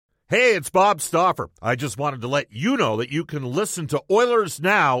Hey, it's Bob Stauffer. I just wanted to let you know that you can listen to Oilers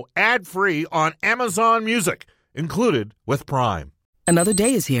Now ad-free on Amazon Music, included with Prime. Another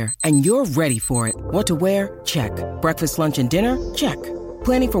day is here, and you're ready for it. What to wear? Check. Breakfast, lunch, and dinner? Check.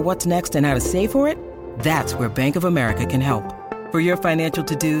 Planning for what's next and how to save for it? That's where Bank of America can help. For your financial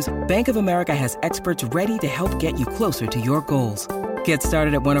to-dos, Bank of America has experts ready to help get you closer to your goals. Get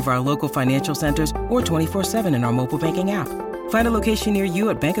started at one of our local financial centers or 24/7 in our mobile banking app. Find a location near you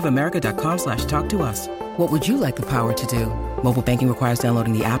at bankofamerica.com/talktous. What would you like the power to do? Mobile banking requires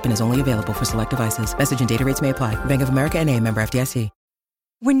downloading the app and is only available for select devices. Message and data rates may apply. Bank of America N.A., member FDIC.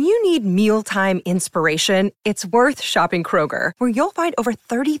 When you need mealtime inspiration, it's worth shopping Kroger, where you'll find over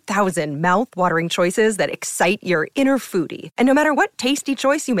 30,000 mouth-watering choices that excite your inner foodie. And no matter what tasty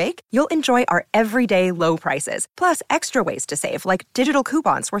choice you make, you'll enjoy our everyday low prices, plus extra ways to save, like digital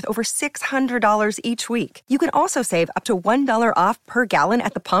coupons worth over $600 each week. You can also save up to $1 off per gallon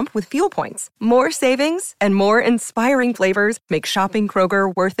at the pump with fuel points. More savings and more inspiring flavors make shopping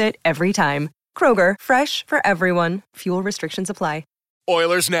Kroger worth it every time. Kroger, fresh for everyone. Fuel restrictions apply.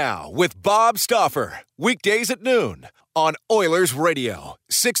 Oilers Now with Bob Stauffer. Weekdays at noon on Oilers Radio,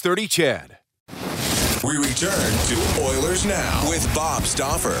 630 CHED. We return to Oilers Now with Bob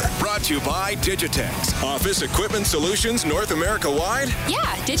Stauffer. Brought to you by Digitex. Office Equipment Solutions North America wide?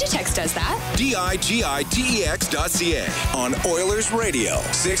 Yeah, Digitex does that. digitex.ca on Oilers Radio,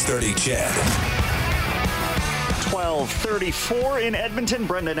 630 CHED. 12:34 in Edmonton.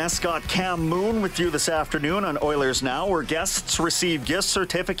 Brendan Escott, Cam Moon with you this afternoon on Oilers Now, where guests receive gift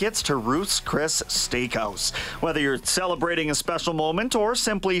certificates to Ruth's Chris Steakhouse. Whether you're celebrating a special moment or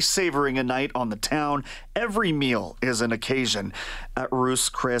simply savoring a night on the town, every meal is an occasion at Ruth's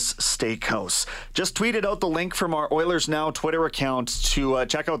Chris Steakhouse. Just tweeted out the link from our Oilers Now Twitter account to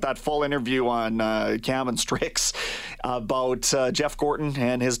check out that full interview on Cam and Strix about Jeff Gorton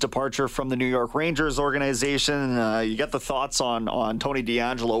and his departure from the New York Rangers organization. You get the thoughts on Tony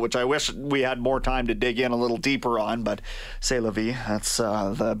DeAngelo, which I wish we had more time to dig in a little deeper on, but c'est la vie. That's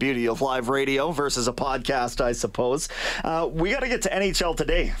the beauty of live radio versus a podcast, I suppose. We got to get to NHL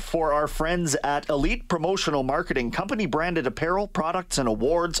today for our friends at Elite Promotional Marketing, company-branded apparel, products, and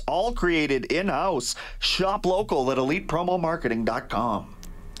awards, all created in-house. Shop local at elitepromomarketing.com.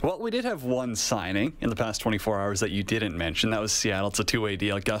 Well, we did have one signing in the past 24 hours that you didn't mention. That was Seattle. It's a two-way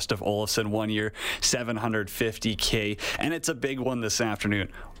deal. Gustav Olofsson, 1 year, $750K. And it's a big one this afternoon.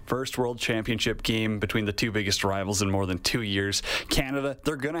 First World Championship game between the two biggest rivals in more than 2 years. Canada,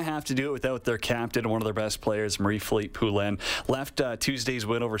 they're going to have to do it without their captain, one of their best players, Marie-Philippe Poulin. Left Tuesday's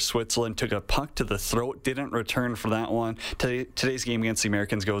win over Switzerland, took a puck to the throat, didn't return for that one. Today's game against the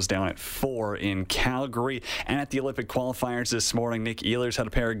Americans goes down at 4 in Calgary. And at the Olympic qualifiers this morning, Nick Ehlers had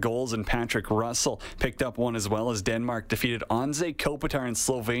a pair of goals, and Patrick Russell picked up one as well, as Denmark defeated Anze Kopitar in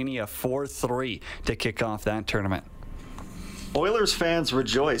Slovenia 4-3 to kick off that tournament. Oilers fans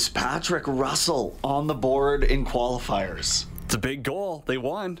rejoice. Patrick Russell on the board in qualifiers. It's a big goal. They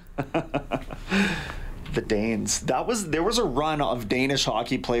won. The Danes. There was a run of Danish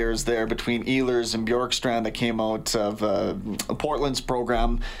hockey players there between Ehlers and Bjorkstrand that came out of Portland's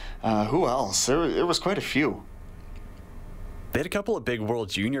program. Who else? There was quite a few. They had a couple of big World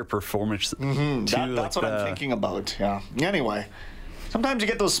Junior performances. That's what I'm thinking about. Yeah. Anyway, sometimes you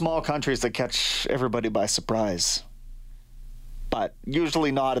get those small countries that catch everybody by surprise, but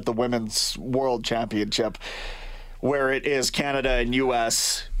usually not at the Women's World Championship, where it is Canada and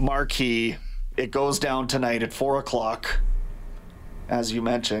U.S. marquee. It goes down tonight at 4 o'clock, as you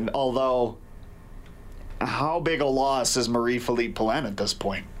mentioned, although how big a loss is Marie-Philippe Poulin at this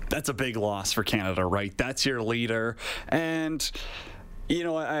point? That's a big loss for Canada, right? That's your leader. And you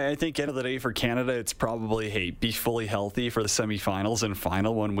know, I think end of the day for Canada, it's probably, hey, be fully healthy for the semifinals and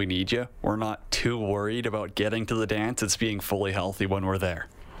final when we need you. We're not too worried about getting to the dance. It's being fully healthy when we're there.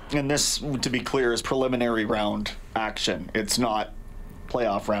 And this, to be clear, is preliminary round action. It's not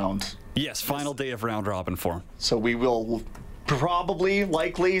playoff round. Yes, final day of round robin form. So we will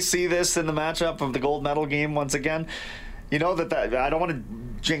likely see this in the matchup of the gold medal game once again. You know that I don't want to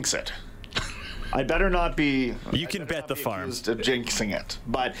jinx it. I better not be. You can bet the farm. Accused of jinxing it,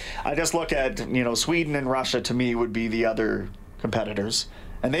 but I just look at Sweden and Russia. To me, would be the other competitors,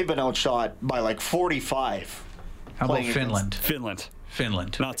 and they've been outshot by like 45. How about Finland?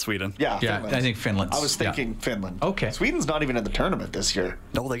 Finland. Not Sweden. Yeah, Finland. I think Finland. I was thinking Finland. Okay. Sweden's not even in the tournament this year.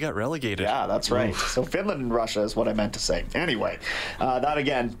 No, they got relegated. Yeah, that's right. Oof. So Finland and Russia is what I meant to say. Anyway, that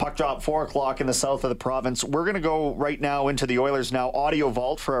again, puck drop 4 o'clock in the south of the province. We're going to go right now into the Oilers Now audio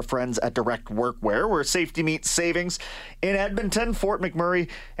vault for our friends at Direct Workwear, where safety meets savings in Edmonton, Fort McMurray,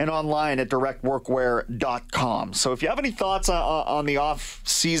 and online at directworkwear.com. So if you have any thoughts on the off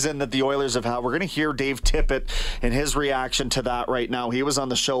season that the Oilers have had, we're going to hear Dave Tippett and his reaction to that right now. He was on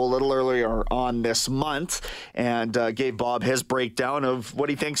the show a little earlier on this month and gave Bob his breakdown of what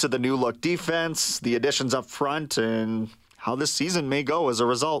he thinks of the new look defense, the additions up front, and how this season may go as a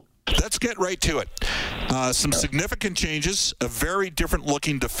result. Let's get right to it. Some significant changes, a very different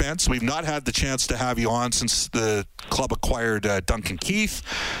looking defense. We've not had the chance to have you on since the club acquired Duncan Keith.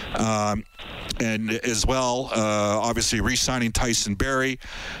 And as well, obviously re-signing Tyson Barrie,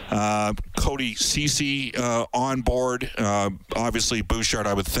 Cody Ceci on board. Obviously, Bouchard,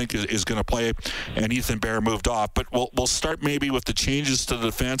 I would think, is going to play, and Ethan Bear moved off. But we'll start maybe with the changes to the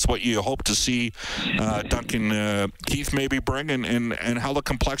defense, what you hope to see Duncan Keith maybe bring, and how the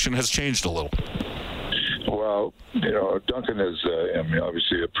complexion has changed a little. Well, Duncan is,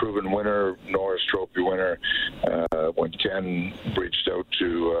 obviously a proven winner, Norris Trophy winner. When Ken reached out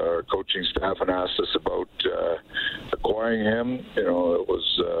to our coaching staff and asked us about acquiring him, it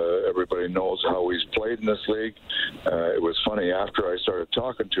was everybody knows how he's played in this league. It was funny, after I started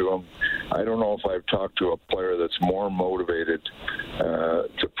talking to him, I don't know if I've talked to a player that's more motivated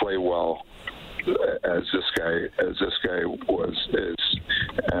to play well as this guy is.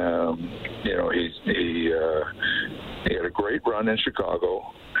 He had a great run in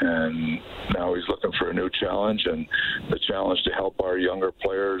Chicago, and now he's looking for a new challenge, and the challenge to help our younger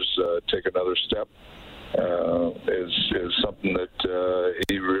players take another step is something that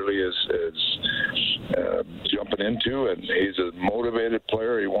he really is jumping into, and he's a motivated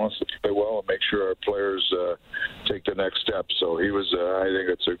player. He wants to play well and make sure our players take the next step. So he was, I think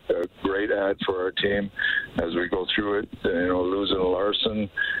it's a great add for our team as we go through it. Losing Larson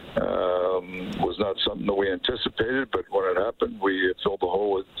was not something that we anticipated, but when it happened, we filled the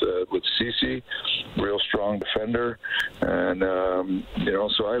hole with Ceci, real strong defender, and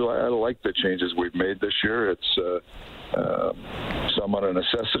so I like the changes we've made this year. It's some out of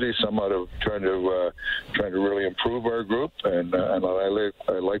necessity, some out of trying to really improve our group, and I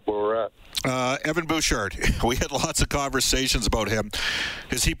like where we're at. Evan Bouchard, we had lots of conversations about him.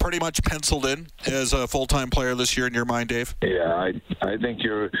 Is he pretty much penciled in as a full-time player this year in your mind, Dave? Yeah, I think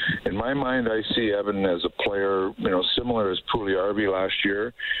in my mind, I see Evan as a player, similar as Puljujärvi last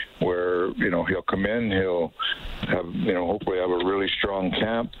year, where, he'll come in, he'll have, hopefully have a really strong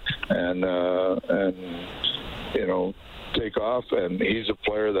camp and take off, and he's a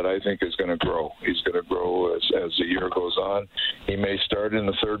player that I think is going to grow. He's going to grow as the year goes on. He may start in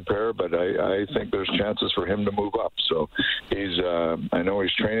the third pair, but I think there's chances for him to move up. So he's I know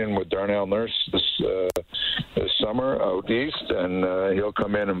he's training with Darnell Nurse this summer out east, and he'll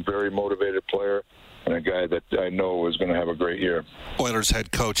come in and very motivated player, and a guy that I know is going to have a great year. Oilers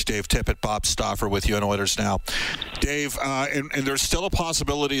head coach Dave Tippett, Bob Stauffer with you on Oilers Now. Dave, and there's still a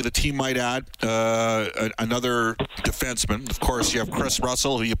possibility the team might add another defenseman. Of course, you have Chris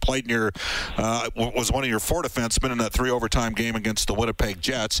Russell, who you played in was one of your 4 defensemen in that 3 overtime game against the Winnipeg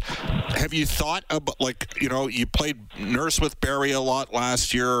Jets. Have you thought about, you played Nurse with Barrie a lot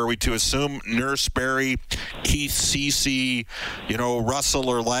last year. Are we to assume Nurse, Barrie, Keith, Ceci, Russell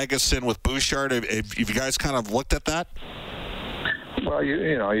or Lagesson with Bouchard? Have you guys kind of looked at that? Well,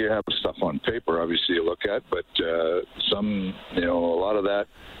 you have stuff on paper, obviously, you look at, but a lot of that,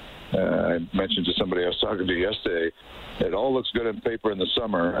 I mentioned to somebody I was talking to yesterday, it all looks good on paper in the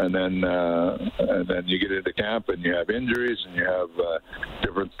summer, and then you get into camp and you have injuries and you have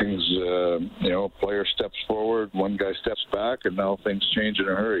different things. Player steps forward, one guy steps back, and now things change in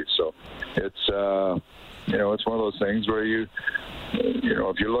a hurry. So it's it's one of those things where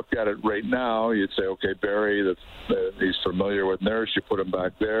if you look at it right now, you'd say, okay, Barrie, he's familiar with Nurse, you put him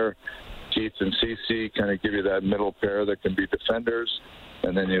back there. Keith and Ceci kind of give you that middle pair that can be defenders.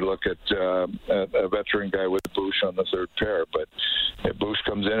 And then you look at a veteran guy with Bush on the third pair. But if Bush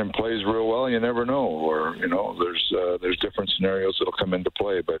comes in and plays real well, you never know. Or, there's different scenarios that'll come into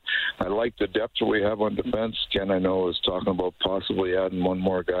play. But I like the depth that we have on defense. Ken, I know, is talking about possibly adding one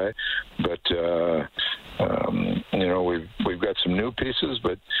more guy. But, we've got some new pieces,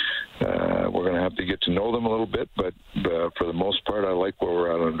 but we're going to have to get to know them a little bit. But for the most part, I like where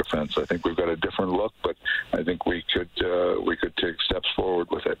we're at on defense. I think we've got a different look, but I think we could take steps forward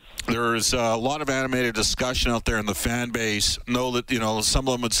with it. There's a lot of animated discussion out there in the fan base. Some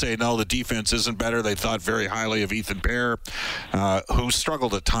of them would say, no, the defense isn't better. They thought very highly of Ethan Bear, who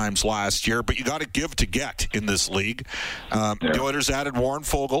struggled at times last year. But you got to give to get in this league. The Oilers added Warren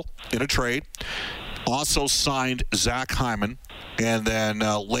Foegele in a trade. Also signed Zach Hyman, and then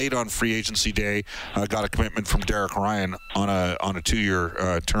late on free agency day, got a commitment from Derek Ryan on a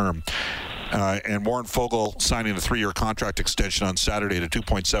 2-year term. And Warren Foegele signing a 3-year contract extension on Saturday at a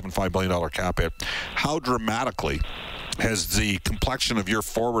 $2.75 billion cap hit. How dramatically has the complexion of your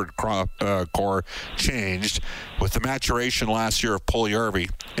forward core changed with the maturation last year of Puljujarvi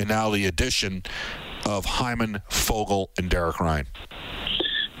and now the addition of Hyman, Foegele, and Derek Ryan?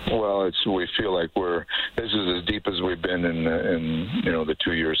 Well, we feel like this is as deep as we've been in the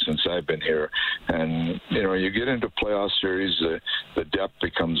 2 years since I've been here, and you get into playoff series, the depth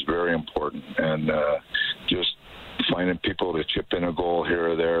becomes very important, and just finding people to chip in a goal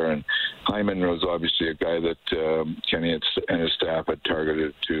here or there. And Hyman was obviously a guy that Kenny and his staff had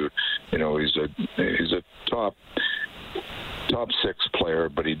targeted to. He's a top 6 player,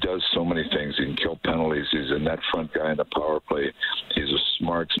 but he does so many things. He can kill penalties. He's a net front guy in the power play. He's a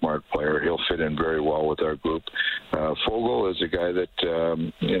smart player. He'll fit in very well with our group. Foegele is a guy that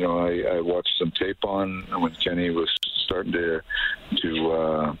I watched some tape on when Kenny was starting to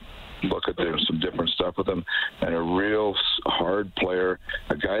look at some different stuff with him, and a real hard player,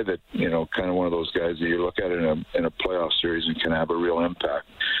 a guy that kind of one of those guys that you look at in a playoff series and can have a real impact.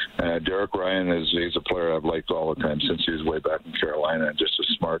 Derek Ryan he's a player I've liked all the time since he was way back in Carolina, and just a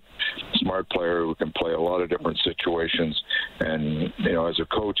smart player who can play a lot of different situations. And as a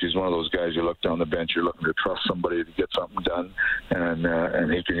coach, he's one of those guys you look down the bench, you're looking to trust somebody to get something done,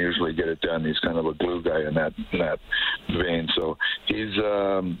 and he can usually get it done. He's kind of a glue guy in that vein. So he's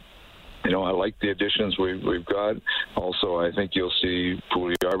I like the additions we've got. Also, I think you'll see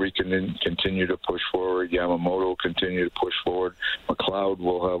Puljujarvi continue to push forward. Yamamoto continue to push forward. McLeod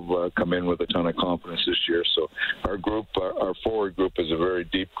will have come in with a ton of confidence this year. So our group, our forward group, is a very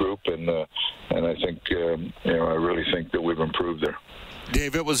deep group, and I think I really think that we've improved there.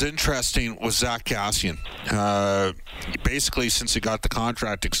 Dave, it was interesting with Zach Kassian. Basically, since he got the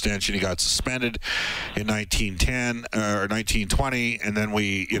contract extension, he got suspended in 1910 or 1920, and then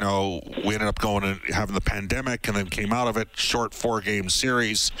we ended up going and having the pandemic, and then came out of it. Short 4-game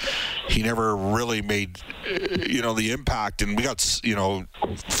series. He never really made the impact, and we got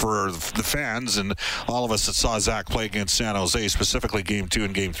for the fans and all of us that saw Zach play against San Jose, specifically Game 2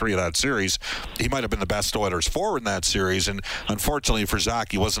 and Game 3 of that series, he might have been the best Oilers forward in that series, and unfortunately for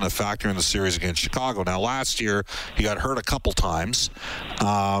Zach, he wasn't a factor in the series against Chicago. Now, last year, he got hurt a couple times,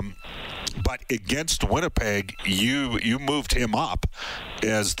 but against Winnipeg, you moved him up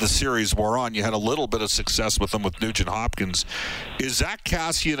as the series wore on. You had a little bit of success with him with Nugent Hopkins. Is Zach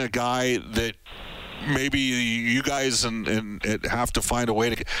Kassian a guy that maybe you guys and have to find a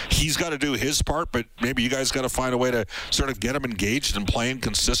way to? He's got to do his part, but maybe you guys got to find a way to sort of get him engaged and playing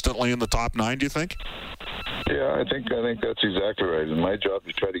consistently in the top 9. Do you think? Yeah, I think that's exactly right. It's my job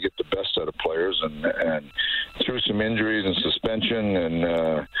to try to get the best out of players, and through some injuries and suspension,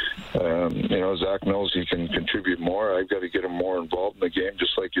 and Zach knows he can contribute more. I've got to get him more involved in the game,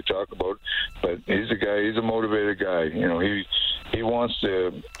 just like you talk about. But he's a motivated guy. He wants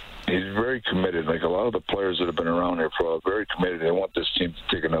to. He's very committed. Like a lot of the players that have been around here for a while, very committed. They want this team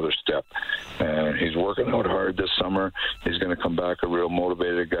to take another step. And he's working out hard this summer. He's going to come back a real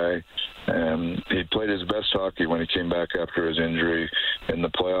motivated guy. And he played his best hockey when he came back after his injury in the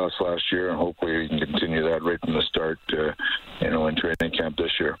playoffs last year, and hopefully he can continue that right from the start in training camp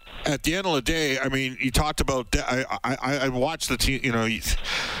this year. At the end of the day, I mean, you talked about I watched the team.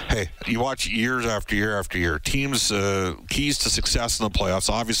 You watch years after year after year. Teams keys to success in the playoffs.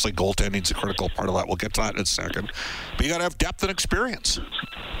 Obviously, goaltending is a critical part of that. We'll get to that in a second. But you got to have depth and experience,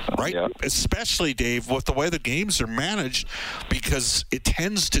 right? Yeah. Especially, Dave, with the way the games are managed, because it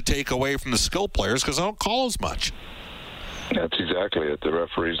tends to take away from the skill players because they don't call as much. That's exactly it. The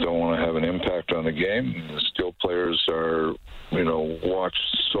referees don't want to have an impact on the game. The skilled players are,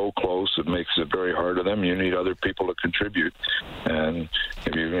 watched so close, it makes it very hard on them. You need other people to contribute. And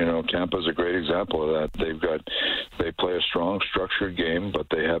if Tampa's a great example of that. They play a strong, structured game, but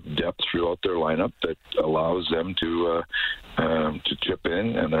they have depth throughout their lineup that allows them to to chip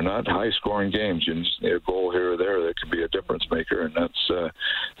in, and they're not high-scoring games. You just need a goal here or there that could be a difference maker, and that's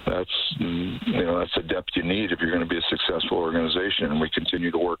the depth you need if you're going to be a successful organization, and we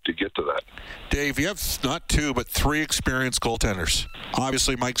continue to work to get to that. Dave, you have not 2 but 3 experienced goaltenders.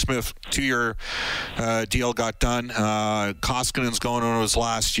 Obviously, Mike Smith, 2-year deal got done. Koskinen's going on his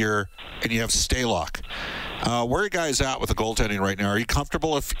last year, and you have Stalock. Where are you guys at with the goaltending right now? Are you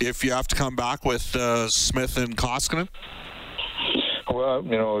comfortable if you have to come back with Smith and Koskinen? Well,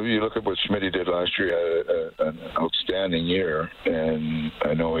 you look at what Schmidt did last year, an outstanding year, and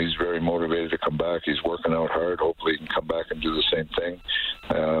I know he's very motivated to come back. He's working out hard. Hopefully he can come back and do the same thing.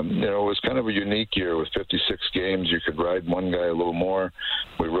 It was kind of a unique year with 56 games. You could ride one guy a little more.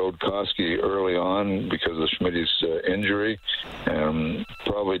 We rode Koski early on because of Schmidt's injury.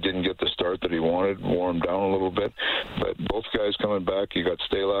 Probably didn't get the start that he wanted, wore him down a little bit. But both guys coming back, you got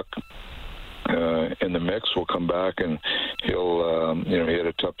Stalock in the mix, will come back, and he'll, he had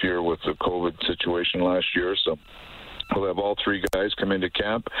a tough year with the COVID situation last year, so we'll have all 3 guys come into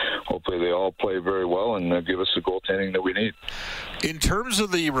camp. Hopefully they all play very well and give us the goaltending that we need. In terms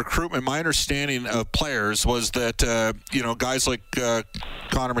of the recruitment, my understanding of players was that, guys like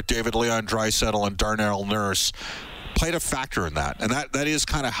Connor McDavid, Leon Draisaitl, and Darnell Nurse played a factor in that, and that is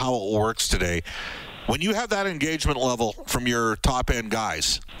kind of how it works today. When you have that engagement level from your top-end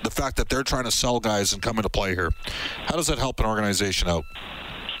guys, the fact that they're trying to sell guys and come into play here, how does that help an organization out?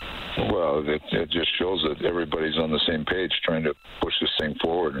 Well, it just shows that everybody's on the same page trying to push this thing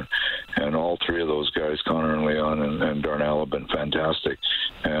forward. And all 3 of those guys, Connor and Leon and Darnell, have been fantastic.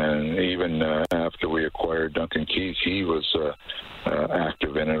 And even after we acquired Duncan Keith, he was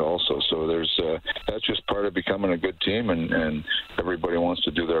active in it also. So that's just part of becoming a good team, and everybody wants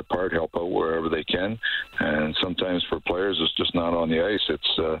to do their part, help out wherever they can. And sometimes for players, it's just not on the ice. It's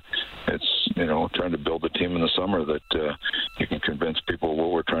trying to build a team in the summer that you can convince people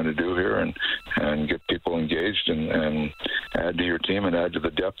what we're trying to do here and get people engaged and add to your team and add to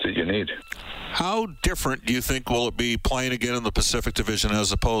the depth that you need. How different do you think will it be playing again in the Pacific Division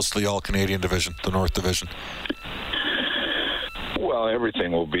as opposed to the All-Canadian Division, the North Division? Well,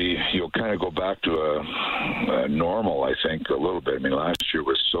 everything will be, you'll kind of go back to a normal, I think, a little bit. I mean, last year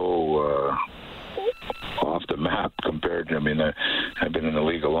was so off the map compared to, I've been in the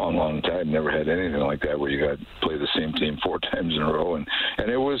league a long, long time, never had anything like that where you got to play the same team 4 times in a row, and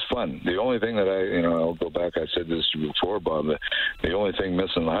it was fun. The only thing that I'll go back, I said this before, Bob, the only thing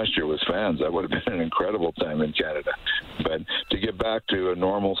missing last year was fans. That would have been an incredible time in Canada. But to get back to a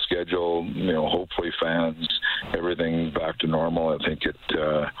normal schedule, hopefully fans, everything back to normal, I think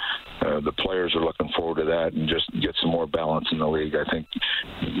the players are looking forward to that and just get some more balance in the league. I think,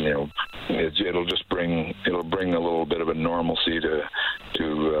 it'll bring a little bit of a normalcy to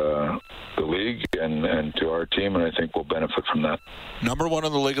the league and to our team, and I think we'll benefit from that. Number 1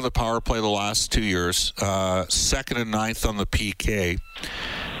 in the league of the power play the last 2 years, 2nd and 9th on the PK.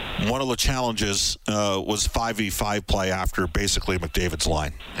 One of the challenges was 5v5 play after basically McDavid's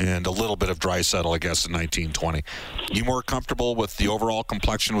line and a little bit of Draisaitl, I guess, in 1920. You more comfortable with the overall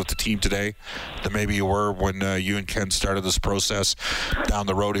complexion with the team today than maybe you were when you and Ken started this process down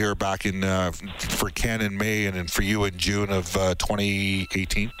the road here back in for Ken in May and for you in June of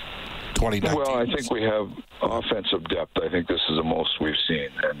 2018? 2019. Well, I think we have offensive depth. I think this is the most we've seen,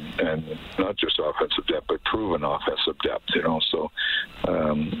 and not just offensive depth, but proven offensive depth. So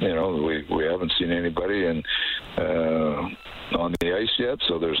we haven't seen anybody on the ice yet.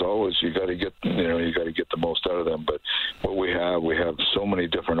 So there's always you got to get the most out of them. But what we have so many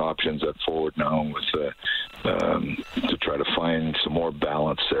different options at forward now with to try to find some more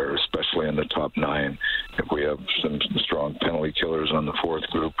balance there, especially in the top 9. If we have some strong penalty killers on the 4th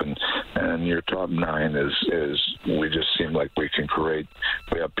group, and your top 9 is we just seem like we can create.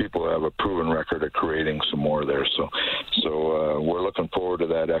 We have people who have a proven record of creating some more there. So we're looking forward to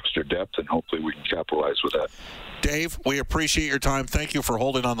that extra depth, and hopefully we can capitalize with that. Dave, we appreciate your time. Thank you for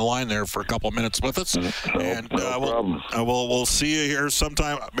holding on the line there for a couple of minutes with us. No problem. We'll see you here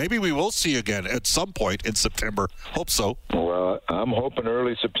sometime. Maybe we will see you again at some point in September. Hope so. Well, I'm hoping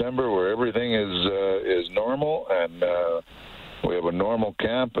early September where everything is normal and we have a normal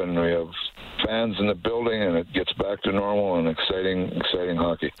camp and we have fans in the building and it gets back to normal and exciting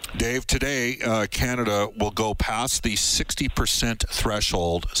hockey. Dave, today Canada will go past the 60%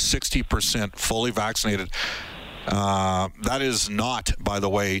 threshold, 60% fully vaccinated. That is not, by the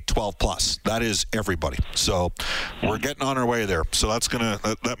way, 12 plus. That is everybody. So we're getting on our way there. So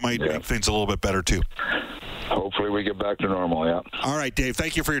that might make things a little bit better too. Hopefully we get back to normal, yeah. All right, Dave.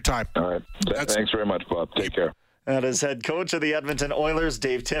 Thank you for your time. All right. Thanks very much, Bob. Take care. That is head coach of the Edmonton Oilers,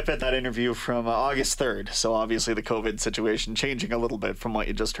 Dave Tippett. That interview from August 3rd. So obviously the COVID situation changing a little bit from what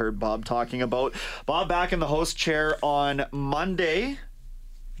you just heard Bob talking about. Bob back in the host chair on Monday.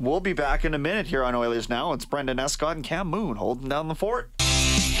 We'll be back in a minute here on Oilers Now. It's Brendan Escott and Cam Moon holding down the fort.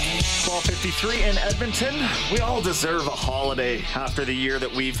 12:53 in Edmonton. We all deserve a holiday after the year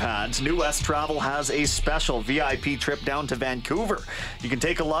that we've had. New West Travel has a special VIP trip down to Vancouver. You can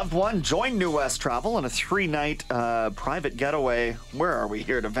take a loved one, join New West Travel on a 3-night private getaway. Where are we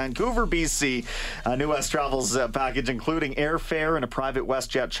here? To Vancouver, BC. New West Travel's package including airfare and a private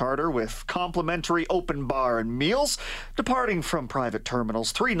WestJet charter with complimentary open bar and meals. Departing from private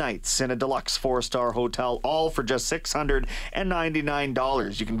terminals, 3 nights in a deluxe 4-star hotel, all for just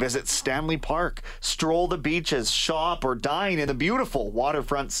 $699. You can visit Stanley Park, stroll the beaches, shop, or dine in the beautiful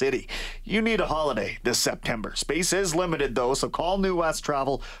waterfront city. You need a holiday this September. Space is limited, though, so call New West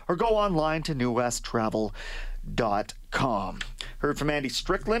Travel or go online to newwesttravel.com. Heard from Andy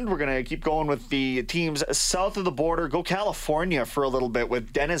Strickland. We're going to keep going with the teams south of the border. Go California for a little bit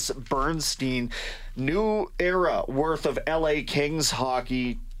with Dennis Bernstein. New era worth of LA Kings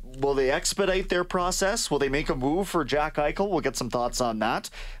hockey. Will they expedite their process? Will they make a move for Jack Eichel? We'll get some thoughts on that.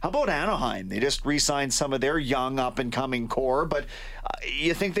 How about Anaheim? They just re-signed some of their young up-and-coming core, but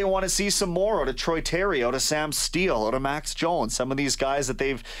you think they want to see some more out of Troy Terry, out of Sam Steele, out of Max Jones, some of these guys that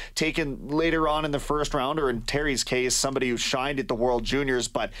they've taken later on in the first round, or in Terry's case, somebody who shined at the World Juniors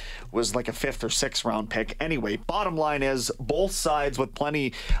but was like a 5th or 6th round pick. Anyway, bottom line is both sides with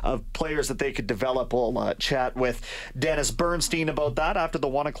plenty of players that they could develop. We'll chat with Dennis Bernstein about that after the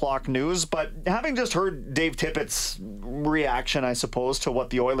 1 o'clock news. But having just heard Dave Tippett's reaction, I suppose, to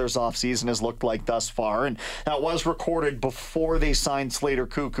what the Oilers offseason has looked like thus far, and that was recorded before they signed Slater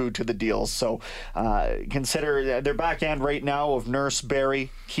Cuckoo to the deal. So consider their back end right now of Nurse,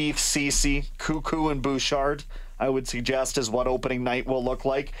 Barry, Keith, Ceci, Cuckoo, and Bouchard, I would suggest, is what opening night will look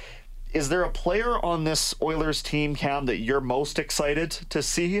like. Is there a player on this Oilers team, Cam, that you're most excited to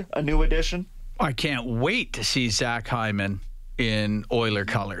see a new addition? I can't wait to see Zach Hyman in Oiler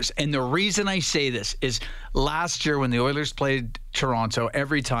colors. And the reason I say this is last year when the Oilers played Toronto,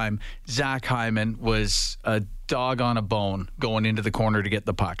 every time Zach Hyman was a dog on a bone going into the corner to get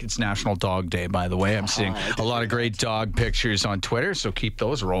the puck. It's National Dog Day, by the way. I'm seeing a lot of great dog pictures on Twitter, so keep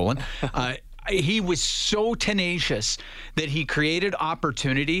those rolling. He was so tenacious that he created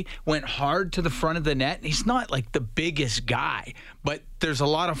opportunity, went hard to the front of the net. And he's not like the biggest guy, but there's a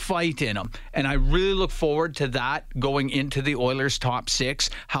lot of fight in him. And I really look forward to that going into the Oilers' top 6,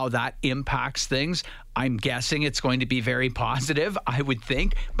 how that impacts things. I'm guessing it's going to be very positive, I would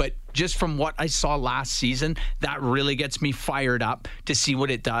think. But just from what I saw last season, that really gets me fired up to see what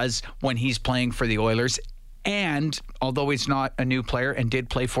it does when he's playing for the Oilers. And although he's not a new player and did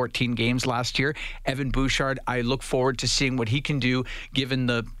play 14 games last year, Evan Bouchard, I look forward to seeing what he can do given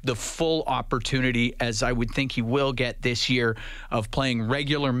the full opportunity, as I would think he will get this year, of playing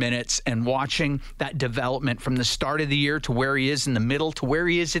regular minutes and watching that development from the start of the year to where he is in the middle to where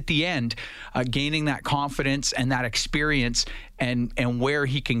he is at the end, gaining that confidence and that experience and where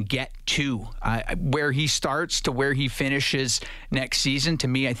he can get to. Where he starts to where he finishes next season, to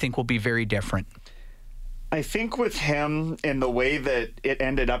me, I think will be very different. I think with him and the way that it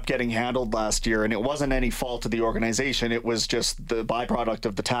ended up getting handled last year, and it wasn't any fault of the organization, it was just the byproduct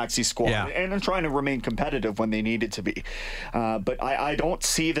of the taxi squad and trying to remain competitive when they needed to be. But I don't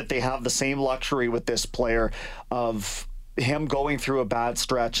see that they have the same luxury with this player of him going through a bad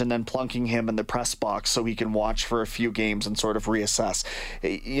stretch and then plunking him in the press box so he can watch for a few games and sort of reassess.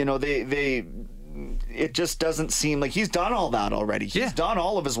 You know, it just doesn't seem like he's done all that already. He's done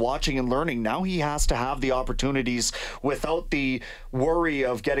all of his watching and learning. Now he has to have the opportunities without the worry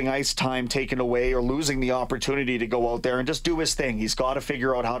of getting ice time taken away or losing the opportunity to go out there and just do his thing. He's got to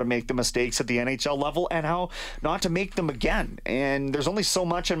figure out how to make the mistakes at the NHL level and how not to make them again. And there's only so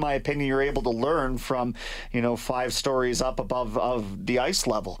much, in my opinion, you're able to learn from, 5 stories up above of the ice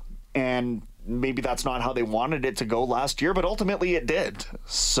level. And maybe that's not how they wanted it to go last year, but ultimately it did.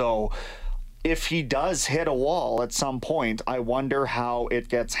 So if he does hit a wall at some point, I wonder how it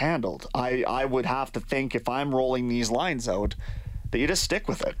gets handled. I would have to think, if I'm rolling these lines out, that you just stick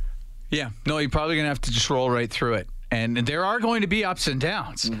with it. Yeah. No, you're probably going to have to just roll right through it. And there are going to be ups and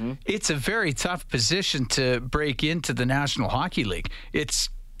downs. Mm-hmm. It's a very tough position to break into the National Hockey League. It's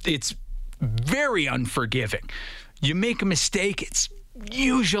very unforgiving. You make a mistake, it's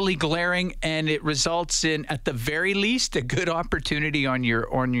usually glaring, and it results in, at the very least, a good opportunity on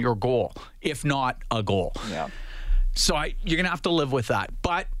your goal, if not a goal. Yeah. So you're going to have to live with that.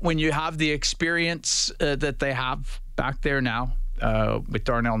 But when you have the experience that they have back there now, with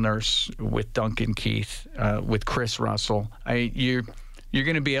Darnell Nurse, with Duncan Keith, with Chris Russell. You're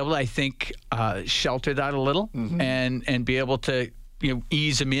going to be able to, I think, shelter that a little and be able to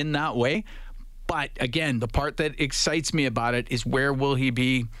ease him in that way. But again, the part that excites me about it is where will he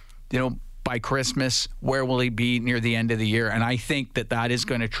be, by Christmas? Where will he be near the end of the year? And I think that is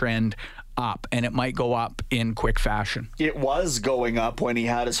going to trend up, and it might go up in quick fashion. It was going up when he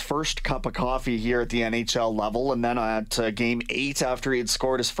had his first cup of coffee here at the NHL level, and then at Game 8 after he had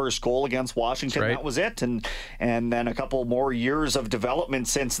scored his first goal against Washington. That was it, and then a couple more years of development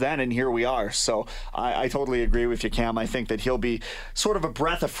since then, and here we are. So I totally agree with you, Cam. I think that he'll be sort of a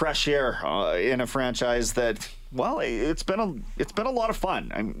breath of fresh air in a franchise that, well, it's been a lot of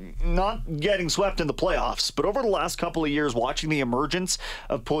fun. I'm not getting swept in the playoffs, but over the last couple of years, watching the emergence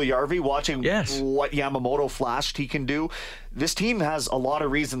of Puljujarvi, watching what Yamamoto flashed he can do, this team has a lot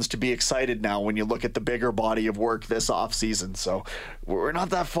of reasons to be excited now when you look at the bigger body of work this offseason. So we're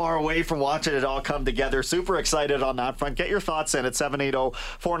not that far away from watching it all come together. Super excited on that front. Get your thoughts in at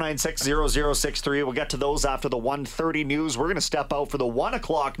 780-496-0063. We'll get to those after the 1:30 news. We're going to step out for the 1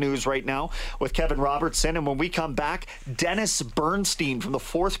 o'clock news right now with Kevin Robertson. And when we come back, Dennis Bernstein from the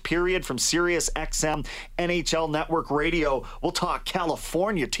fourth period from Sirius XM NHL Network Radio. We'll talk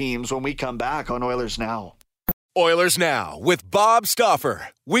California teams when we come back on Oilers Now. Oilers Now with Bob Stauffer.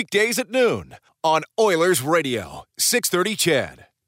 Weekdays at noon on Oilers Radio, 630 CHED.